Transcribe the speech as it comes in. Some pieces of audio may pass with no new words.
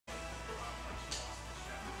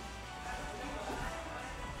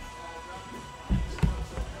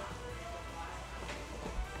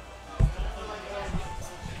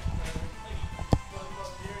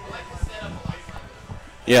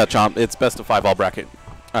Yeah, Chomp. It's best of 5 all bracket.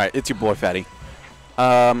 All right, it's your boy Fatty.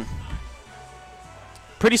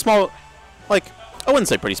 Pretty small. Like, I wouldn't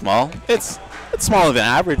say pretty small. It's smaller than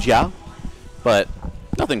average, yeah, but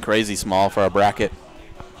nothing crazy small for a bracket.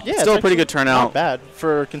 Yeah, still a pretty good turnout. Not bad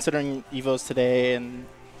for considering Evos today and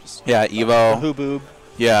just yeah, Evo. Haboob.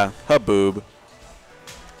 Yeah, Haboob.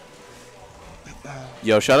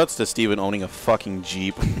 Yo, shoutouts to Steven owning a fucking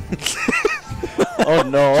Jeep. Oh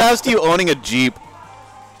no! Shoutouts to you owning a Jeep.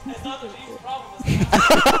 It's not the Jeep's problem.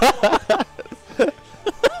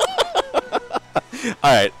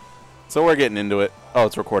 All right, so we're getting into it. Oh,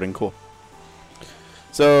 it's recording. Cool.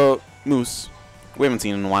 So Moose, we haven't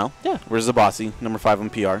seen in a while. Yeah. Where's Abaasy, number 5 on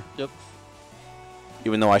PR? Yep.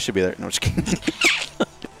 Even though I should be there. No, just kidding.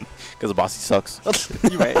 Because Abaasy sucks.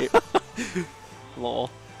 You're right. Lol.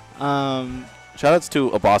 Shoutouts to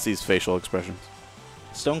Abaasy's facial expressions.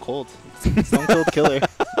 Stone Cold. Stone Cold killer.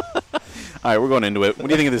 All right, we're going into it. What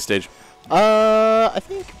do you think of this stage? I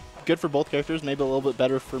think good for both characters. Maybe a little bit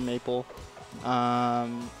better for Maple.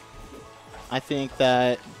 I think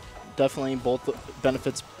that definitely both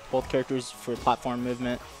benefits both characters for platform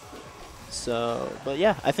movement. So, but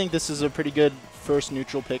yeah, I think this is a pretty good first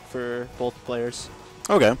neutral pick for both players.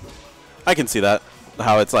 Okay. I can see that.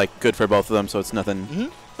 How it's like good for both of them, so it's nothing.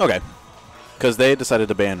 Mm-hmm. Okay. Because they decided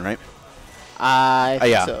to ban, right? I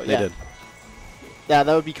think yeah, so. they did. Yeah,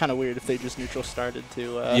 that would be kind of weird if they just neutral started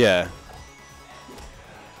to. Yeah.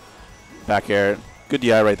 Back air. Good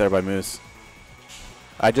DI right there by Moose.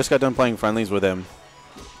 I just got done playing friendlies with him,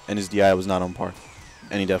 and his DI was not on par.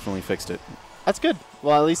 And he definitely fixed it. That's good.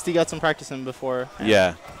 Well, at least he got some practice in before.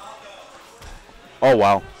 Yeah. Oh,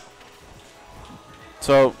 wow.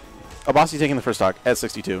 So, Abaasy taking the first stock at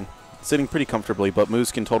 62. Sitting pretty comfortably, but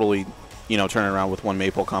Moose can totally, you know, turn it around with one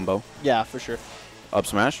Maple combo. Yeah, for sure. Up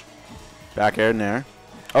smash. Back air in there.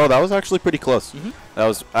 Oh, that was actually pretty close. That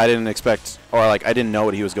was, I didn't expect, or like, I didn't know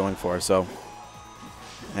what he was going for, so.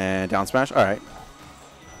 And down smash. All right.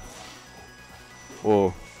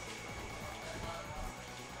 Whoa.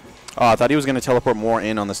 Oh, I thought he was going to teleport more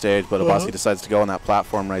in on the stage, but Abaasy decides to go on that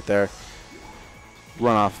platform right there.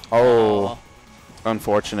 Run off. Oh.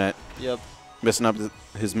 Unfortunate. Yep. Missing up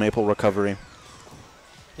his Maple recovery.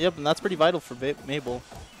 Yep, and that's pretty vital for Maple.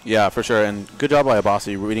 Yeah, for sure. And good job by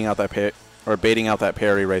Abaasy reading out that baiting out that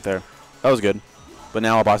parry right there. That was good. But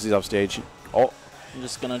now Abassy's off stage. Oh. I'm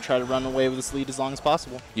just going to try to run away with this lead as long as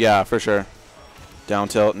possible. Yeah, for sure. Down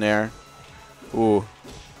tilt in there. Ooh.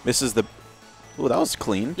 Misses the... Ooh, that was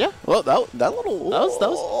clean. Yeah. Well, that little... That was...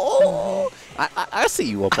 Oh. I see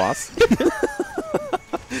you, boss.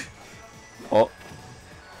 Oh.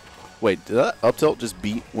 Wait, did that up tilt just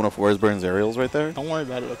beat one of Forsburn's aerials right there? Don't worry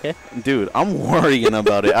about it, okay? Dude, I'm worrying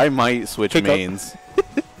about it. I might switch Pick mains.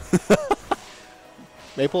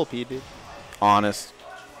 Maple P, dude. Honest.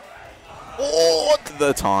 Oh,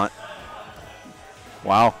 the taunt.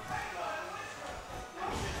 Wow.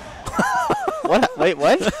 What? Wait,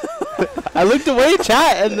 what? I looked away,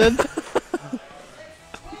 chat, and then...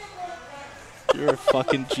 You're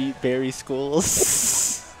fucking Jeep Berry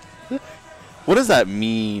Schools. What does that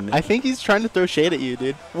mean? I think he's trying to throw shade at you,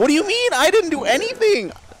 dude. What do you mean? I didn't do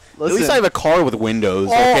anything. Listen. At least I have a car with windows,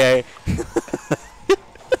 Oh. okay?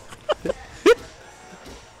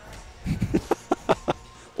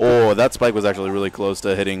 Oh, that spike was actually really close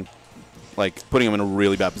to hitting, like, putting him in a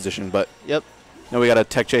really bad position. But Yep. now we got a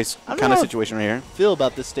tech chase I don't kind of know. situation right here. Feel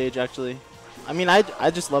about this stage, actually. I mean, I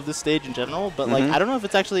just love this stage in general, but, like, I don't know if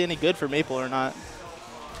it's actually any good for Maple or not.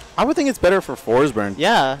 I would think it's better for Forsburn.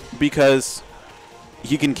 Yeah. Because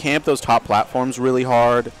he can camp those top platforms really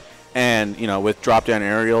hard, and, you know, with drop-down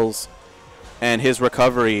aerials, and his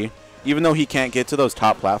recovery, even though he can't get to those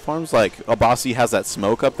top platforms, like, Abaasy has that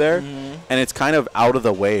smoke up there, and it's kind of out of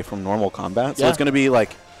the way from normal combat, so it's going to be,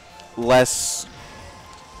 like, less,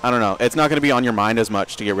 I don't know, it's not going to be on your mind as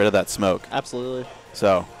much to get rid of that smoke. Absolutely.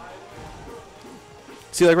 So,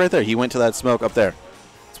 see, like, right there, he went to that smoke up there.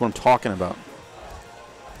 That's what I'm talking about.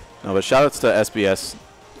 No, but shoutouts to SBS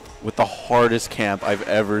with the hardest camp I've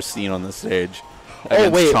ever seen on the stage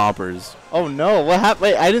against Chompers. Oh, no. What happened?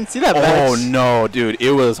 Wait, I didn't see that match. Oh, no, dude.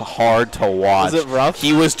 It was hard to watch. Was it rough?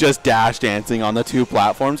 He was just dash dancing on the two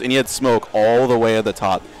platforms, and he had smoke all the way at the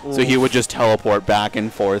top. Oof. So he would just teleport back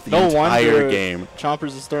and forth the entire game.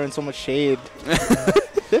 Chompers is throwing so much shade.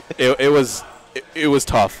 It was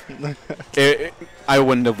tough. I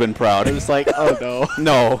wouldn't have been proud. It was like, oh, no.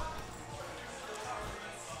 No.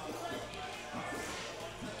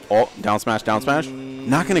 Oh, down smash, down smash.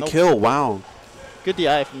 Not going to kill. Wow. Good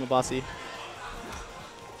DI from Abaasy.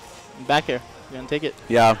 Back here. You're going to take it.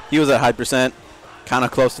 Yeah, he was at high percent. Kind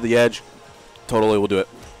of close to the edge. Totally will do it.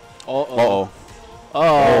 Uh-oh.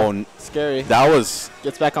 Oh, scary. That was...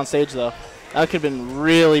 Gets back on stage, though. That could have been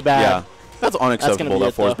really bad. Yeah. That's unacceptable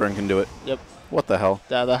that Forsburn can do it. Yep. What the hell?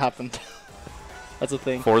 Yeah, that happened. That's a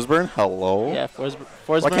thing. Forsburn? Hello? Yeah, Forsburn.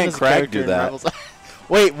 Why can't Craig do that?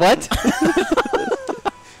 Wait, what?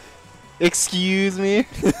 Excuse me?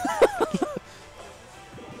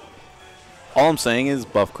 All I'm saying is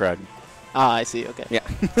buff Craig. Ah, I see. Okay. Yeah.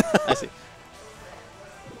 I see.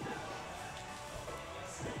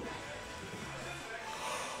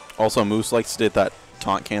 Also, Moose likes to do that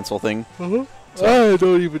taunt cancel thing. So. I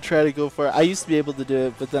don't even try to go for it. I used to be able to do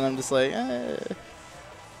it, but then I'm just like, I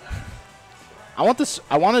want this.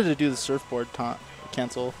 I wanted to do the surfboard taunt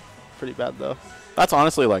cancel pretty bad, though. That's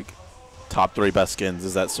honestly, like, top 3 best skins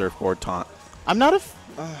is that surfboard taunt. I'm not a...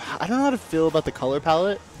 I don't know how to feel about the color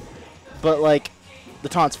palette, but, like, the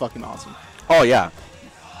taunt's fucking awesome. Oh, yeah.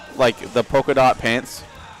 Like, the polka dot pants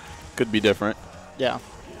could be different. Yeah.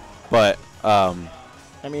 But, I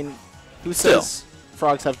mean, who says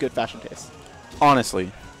frogs have good fashion taste?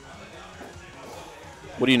 honestly,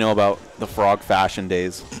 what do you know about the frog fashion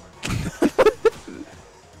days?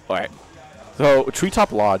 All right. So,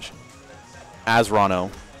 Treetop Lodge as Ranno,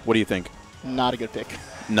 what do you think? Not a good pick.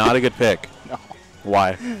 Not a good pick. No.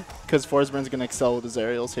 Why? Because Forsburn's going to excel with his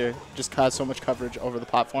aerials here. Just has so much coverage over the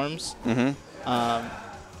platforms. Mm-hmm.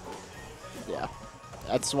 Yeah.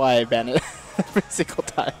 That's why I ban it every single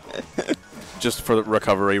time. Just for the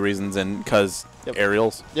recovery reasons and because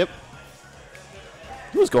aerials? Yep.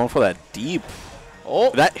 He was going for that deep.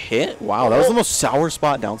 Oh. That hit? Wow, that was the most sour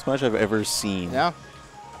spot down smash I've ever seen. Yeah.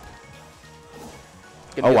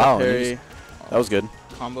 Oh, wow. That was good.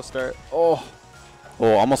 Combo start. Oh.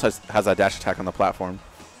 Oh, almost has that dash attack on the platform.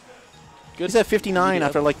 Good. He's at 59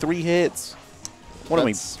 after like 3 hits. What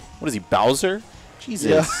is he, Bowser?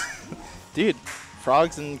 Jesus. Yeah. Dude,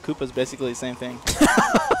 frogs and Koopas basically the same thing.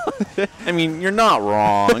 I mean, you're not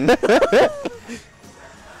wrong.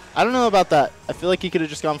 I don't know about that. I feel like he could have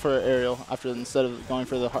just gone for an aerial after instead of going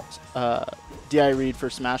for the DI read for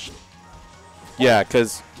smash. Yeah,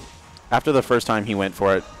 because after the first time he went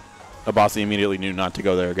for it, Abaasy immediately knew not to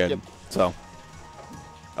go there again. Yep. So,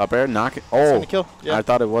 up air, knock it. It's Oh, gonna kill. Yeah. I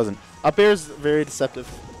thought it wasn't. Up air is very deceptive.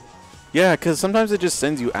 Yeah, because sometimes it just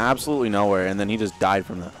sends you absolutely nowhere, and then he just died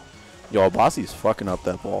from that. Yo, Abaasy's fucking up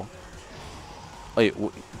that ball. Wait,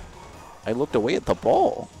 I looked away at the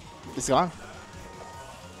ball. It's gone.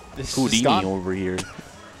 It's just Houdini gone. over here.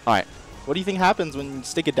 All right. What do you think happens when you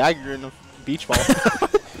stick a dagger in a beach ball?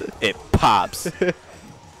 It pops. All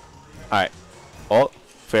right. Oh,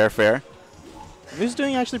 fair. Who's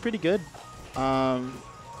doing actually pretty good.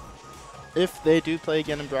 If they do play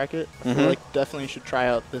again in bracket, I feel like definitely should try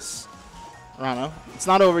out this Ranno. It's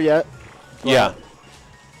not over yet. Yeah.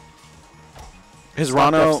 His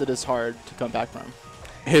Ranno, it is hard to come back from.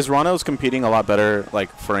 His Ranno's competing a lot better,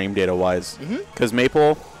 like frame data wise, because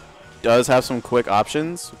Maple does have some quick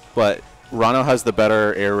options, but Ranno has the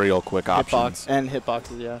better aerial quick options. And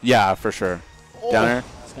hitboxes, yeah. Yeah, for sure. Oh, Down air.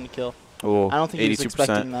 It's gonna kill. Oh, I don't think he was 82%.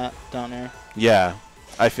 expecting that down air. Yeah,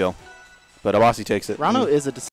 I feel. But Abaasy takes it. Ranno is a